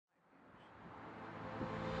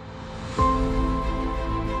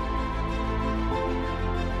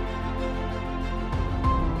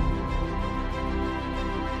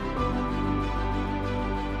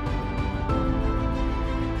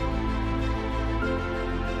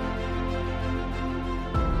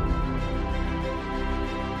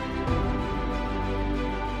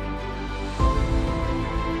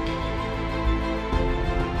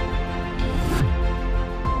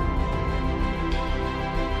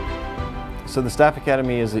So the Staff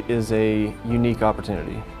Academy is a unique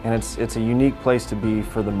opportunity, and it's a unique place to be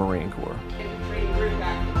for the Marine Corps.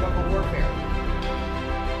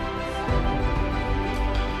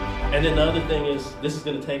 And then the other thing is, this is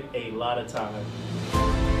going to take a lot of time.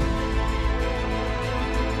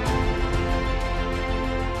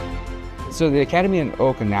 So the Academy in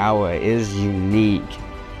Okinawa is unique,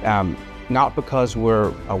 not because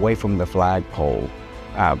we're away from the flagpole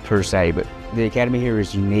per se, but the Academy here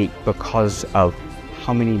is unique because of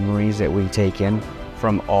how many Marines that we take in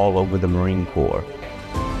from all over the Marine Corps.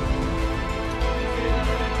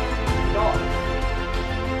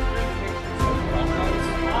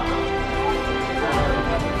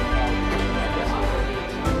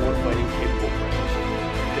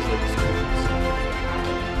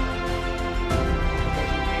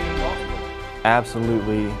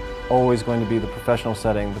 Absolutely always going to be the professional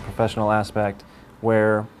setting, the professional aspect,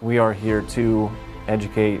 where we are here to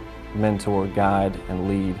educate, mentor, guide, and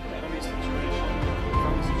lead.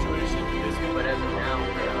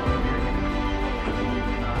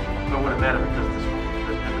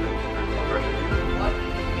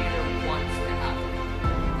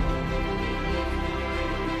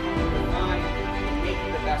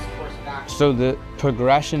 So the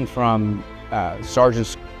progression from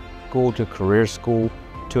sergeant school to career school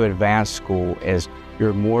to advanced school is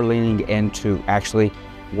you're more leaning into actually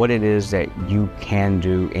what it is that you can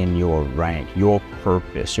do in your rank, your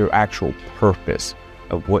purpose, your actual purpose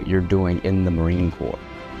of what you're doing in the Marine Corps.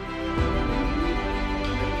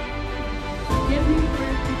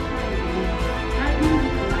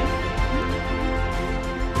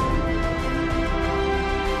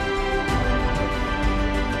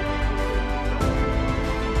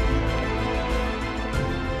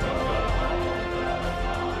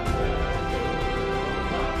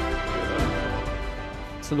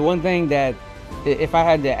 So the one thing that, if I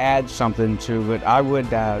had to add something to it, I would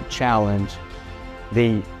challenge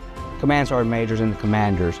the command sergeant majors and the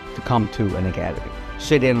commanders to come to an academy.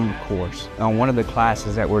 Sit in on the course. On one of the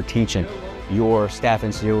classes that we're teaching, your staff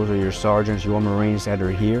NCOs or your sergeants, your Marines that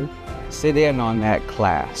are here, sit in on that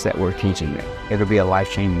class that we're teaching them. It'll be a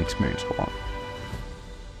life-changing experience for them.